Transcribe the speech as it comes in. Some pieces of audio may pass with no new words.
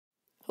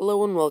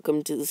Hello and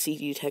welcome to the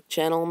CG Tech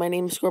channel. My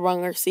name is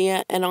Corbin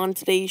Garcia, and on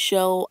today's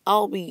show,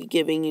 I'll be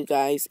giving you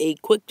guys a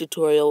quick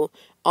tutorial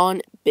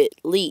on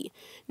Bitly.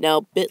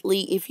 Now,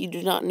 Bitly, if you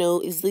do not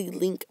know, is the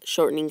link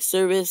shortening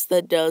service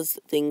that does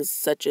things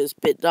such as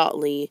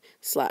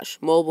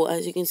bit.ly/mobile,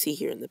 as you can see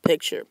here in the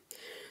picture.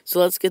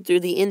 So let's get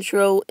through the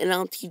intro, and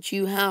I'll teach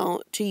you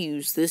how to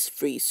use this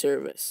free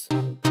service.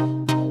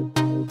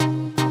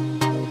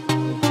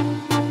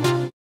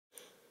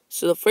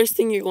 So the first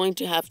thing you're going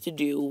to have to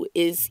do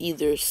is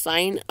either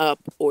sign up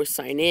or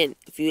sign in.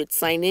 If you hit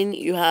sign in,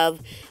 you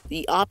have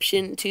the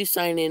option to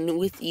sign in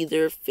with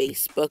either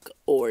Facebook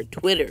or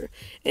Twitter.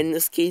 In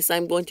this case,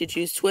 I'm going to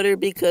choose Twitter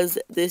because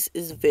this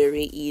is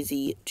very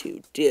easy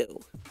to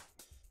do.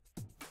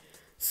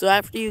 So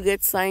after you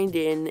get signed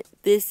in,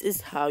 this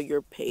is how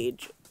your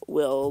page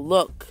will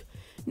look.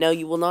 Now,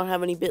 you will not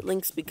have any bit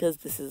links because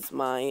this is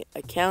my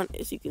account,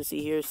 as you can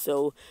see here,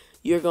 so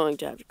you're going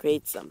to have to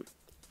create some.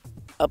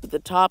 Up at the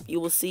top, you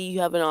will see you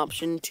have an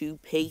option to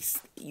paste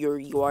your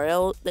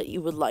URL that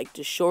you would like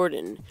to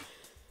shorten.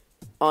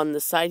 On the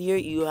side here,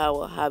 you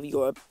will have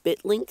your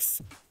bit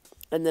links,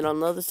 and then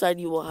on the other side,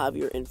 you will have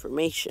your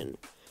information.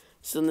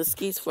 So in this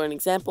case, for an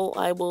example,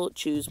 I will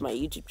choose my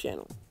YouTube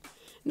channel.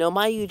 Now,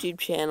 my YouTube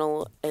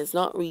channel has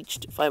not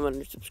reached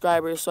 500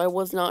 subscribers, so I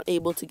was not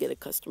able to get a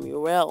custom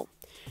URL.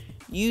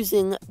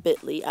 Using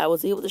Bitly, I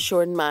was able to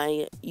shorten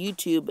my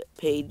YouTube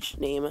page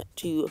name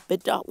to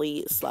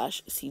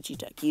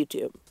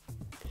bit.ly/cgtechyoutube.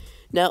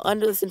 Now,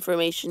 under this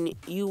information,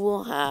 you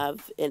will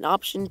have an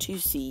option to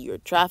see your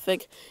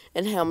traffic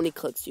and how many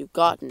clicks you've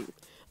gotten,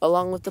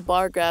 along with the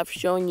bar graph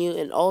showing you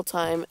an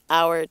all-time,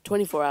 hour,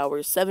 24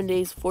 hours, 7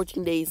 days,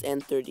 14 days,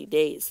 and 30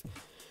 days.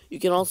 You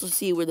can also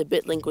see where the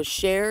bit link was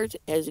shared.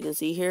 As you can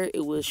see here,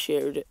 it was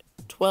shared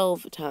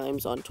 12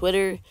 times on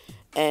Twitter,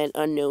 and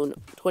unknown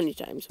 20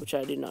 times, which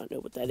I do not know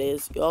what that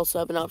is. You also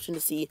have an option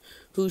to see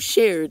who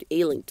shared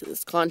a link to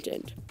this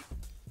content.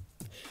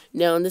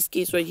 Now, in this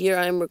case right here,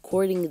 I'm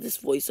recording this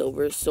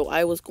voiceover, so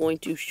I was going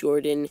to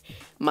shorten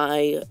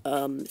my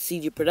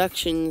CG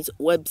Productions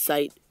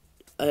website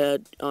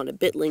on a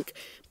bit link,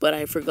 but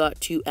I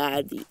forgot to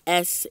add the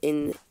S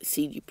in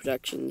CG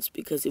Productions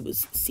because it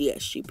was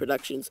CSG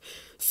Productions.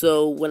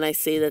 So when I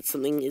say that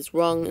something is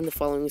wrong in the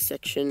following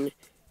section,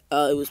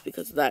 it was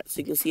because of that.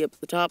 So you can see up at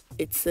the top,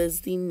 it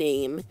says the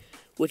name,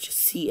 which is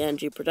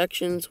CNG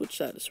Productions, which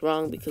that is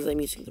wrong because I'm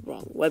using the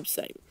wrong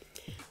website.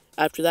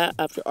 After that,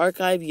 after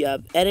archive, you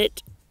have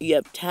edit, you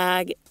have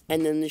tag,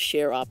 and then the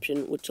share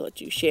option, which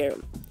lets you share.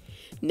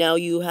 Now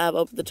you have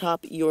up at the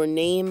top your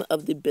name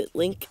of the bit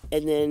link,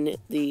 and then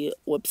the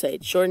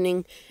website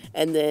shortening,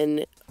 and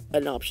then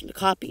an option to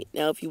copy.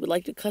 Now, if you would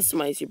like to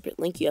customize your bit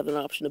link, you have an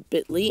option of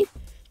bit.ly,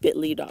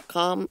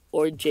 bit.ly.com,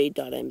 or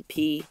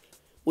j.mp,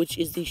 which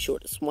is the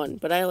shortest one,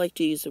 but I like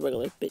to use the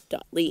regular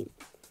bit.ly.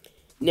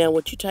 Now,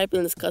 what you type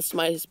in this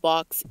customize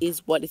box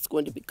is what it's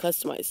going to be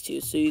customized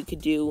to, so you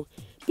could do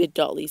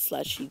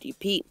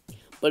bit.ly/cdp.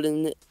 But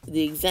in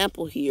the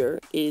example here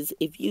is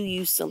if you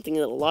use something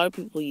that a lot of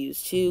people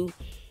use too,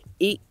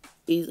 it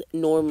is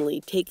normally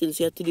taken,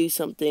 so you have to do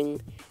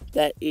something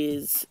that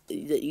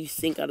you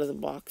think out of the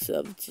box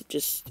of to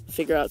just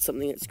figure out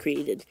something that's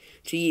created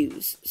to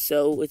use.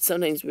 So it's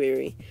sometimes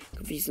very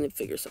confusing to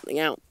figure something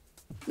out.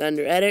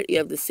 Under edit, you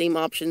have the same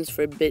options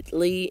for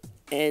bit.ly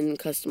and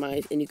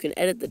customize, and you can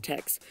edit the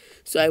text.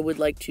 So I would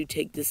like to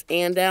take this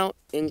and out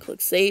and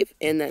click save,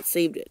 and that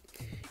saved it.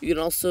 You can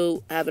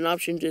also have an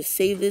option to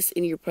save this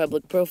in your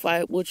public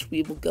profile, which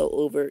we will go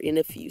over in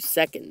a few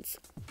seconds.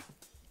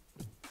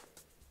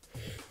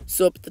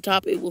 So up at the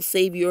top, it will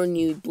save your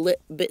new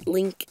bit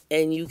link,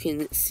 and you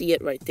can see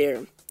it right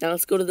there. Now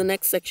let's go to the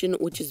next section,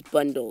 which is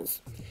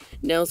bundles.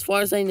 Now, as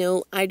far as I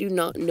know, I do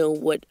not know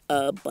what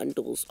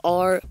bundles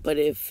are, but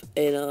if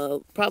in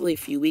probably a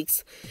few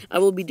weeks, I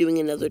will be doing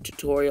another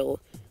tutorial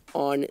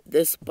on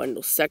this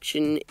bundle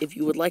section. If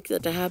you would like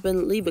that to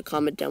happen, leave a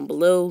comment down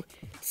below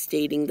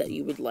stating that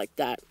you would like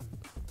that.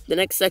 The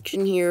next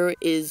section here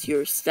is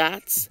your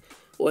stats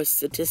or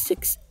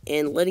statistics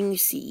and letting you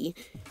see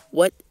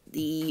what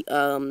the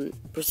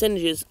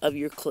percentages of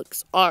your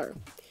clicks are.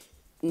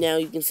 Now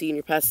you can see in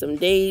your past 7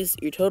 days,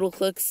 your total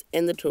clicks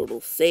and the total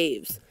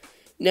saves.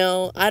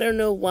 Now, I don't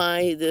know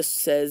why this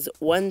says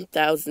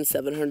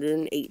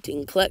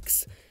 1,718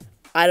 clicks.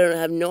 I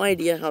have no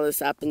idea how this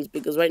happens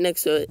because right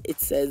next to it,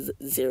 it says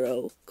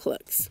 0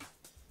 clicks.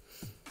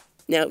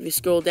 Now, if you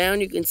scroll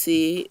down, you can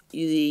see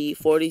the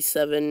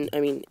 47,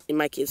 in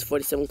my case,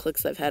 47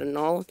 clicks I've had in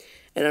all.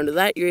 And under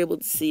that, you're able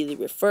to see the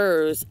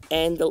refers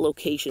and the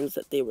locations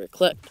that they were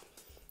clicked.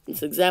 In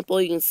this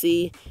example, you can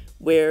see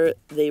where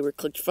they were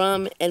clicked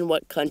from and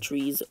what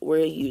countries were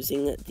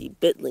using the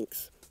bit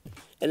links.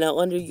 And now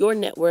under your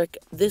network,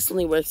 this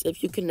only works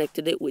if you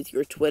connected it with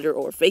your Twitter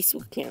or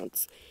Facebook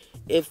accounts.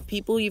 If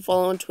people you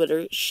follow on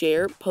Twitter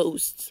share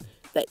posts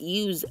that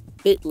use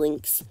bit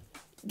links,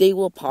 they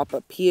will pop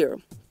up here.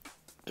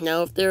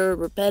 Now, if there are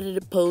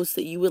repetitive posts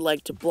that you would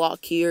like to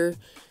block here,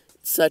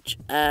 such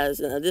as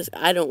this,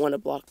 I don't want to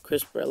block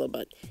Chris Barella,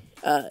 but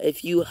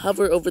If you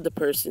hover over the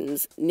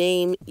person's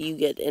name, you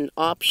get an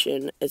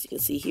option, as you can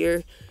see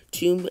here,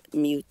 to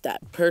mute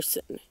that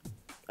person,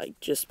 like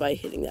just by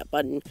hitting that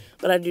button,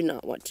 but I do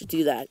not want to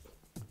do that.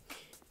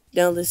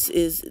 Now this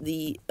is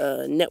the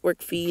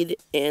network feed,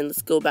 and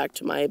let's go back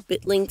to my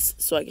bit links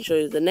so I can show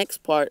you the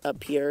next part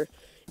up here.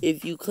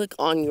 If you click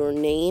on your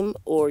name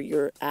or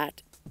your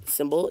 @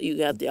 symbol,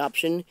 you have the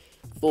option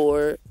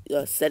for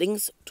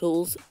settings,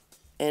 tools,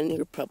 and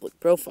your public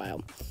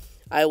profile.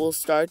 I will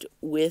start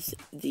with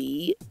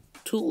the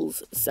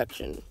tools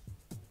section.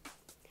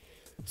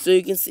 So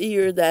you can see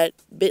here that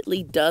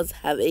Bitly does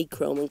have a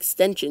Chrome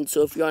extension.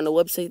 So if you're on a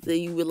website that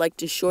you would like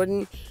to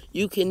shorten,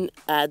 you can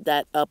add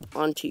that up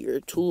onto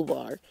your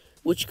toolbar,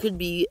 which could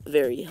be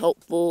very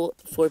helpful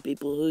for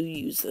people who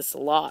use this a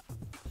lot.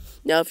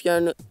 Now, if you're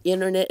on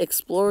Internet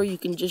Explorer, you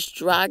can just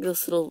drag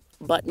this little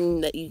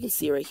button that you can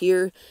see right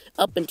here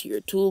up into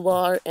your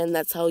toolbar, and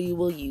that's how you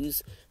will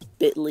use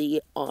Bitly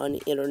on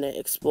Internet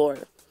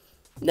Explorer.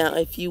 Now,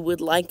 if you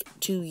would like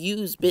to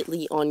use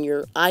Bitly on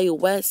your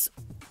iOS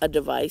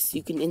device,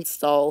 you can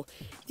install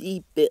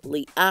the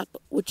Bitly app,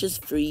 which is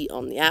free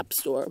on the App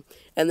Store.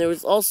 And there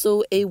is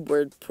also a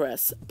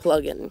WordPress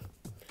plugin.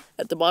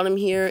 At the bottom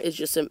here is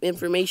just some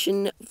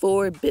information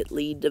for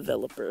Bitly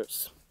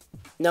developers.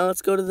 Now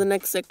let's go to the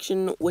next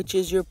section, which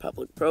is your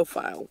public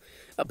profile.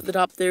 Up at the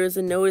top there is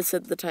a notice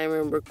at the time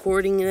I'm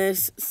recording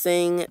this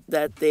saying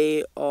that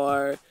they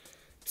are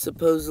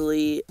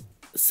supposedly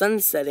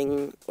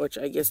sunsetting, which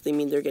I guess they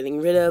mean they're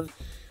getting rid of,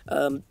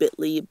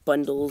 Bitly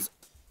bundles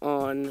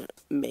on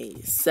May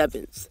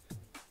 7th.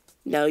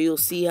 Now you'll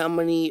see how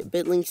many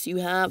bit links you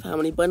have, how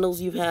many bundles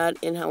you've had,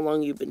 and how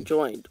long you've been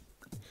joined.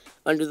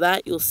 Under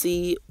that, you'll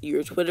see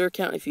your Twitter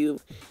account if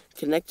you've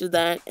connected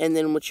that, and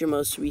then what your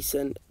most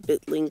recent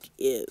bit link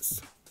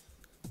is.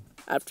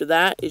 After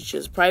that, it's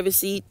just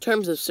privacy,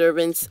 terms of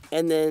service,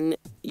 and then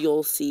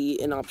you'll see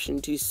an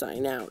option to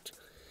sign out.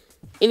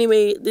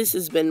 Anyway, this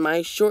has been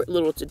my short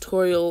little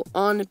tutorial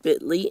on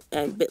Bitly,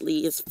 and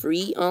Bitly is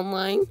free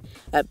online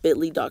at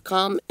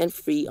bitly.com and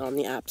free on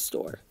the App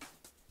Store.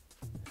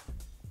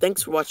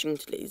 Thanks for watching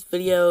today's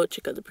video.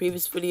 Check out the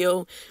previous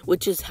video,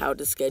 which is how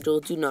to schedule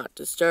Do Not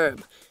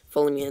Disturb.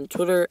 Follow me on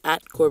Twitter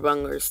at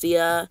Corban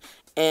Garcia,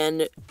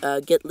 and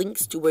get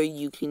links to where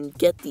you can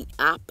get the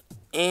app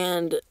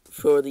and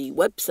for the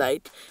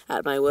website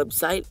at my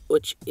website,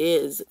 which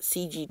is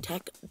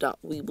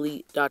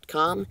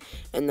cgtech.weebly.com,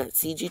 and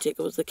that's cgtech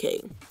with a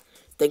K.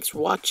 Thanks for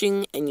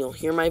watching, and you'll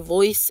hear my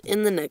voice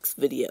in the next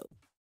video.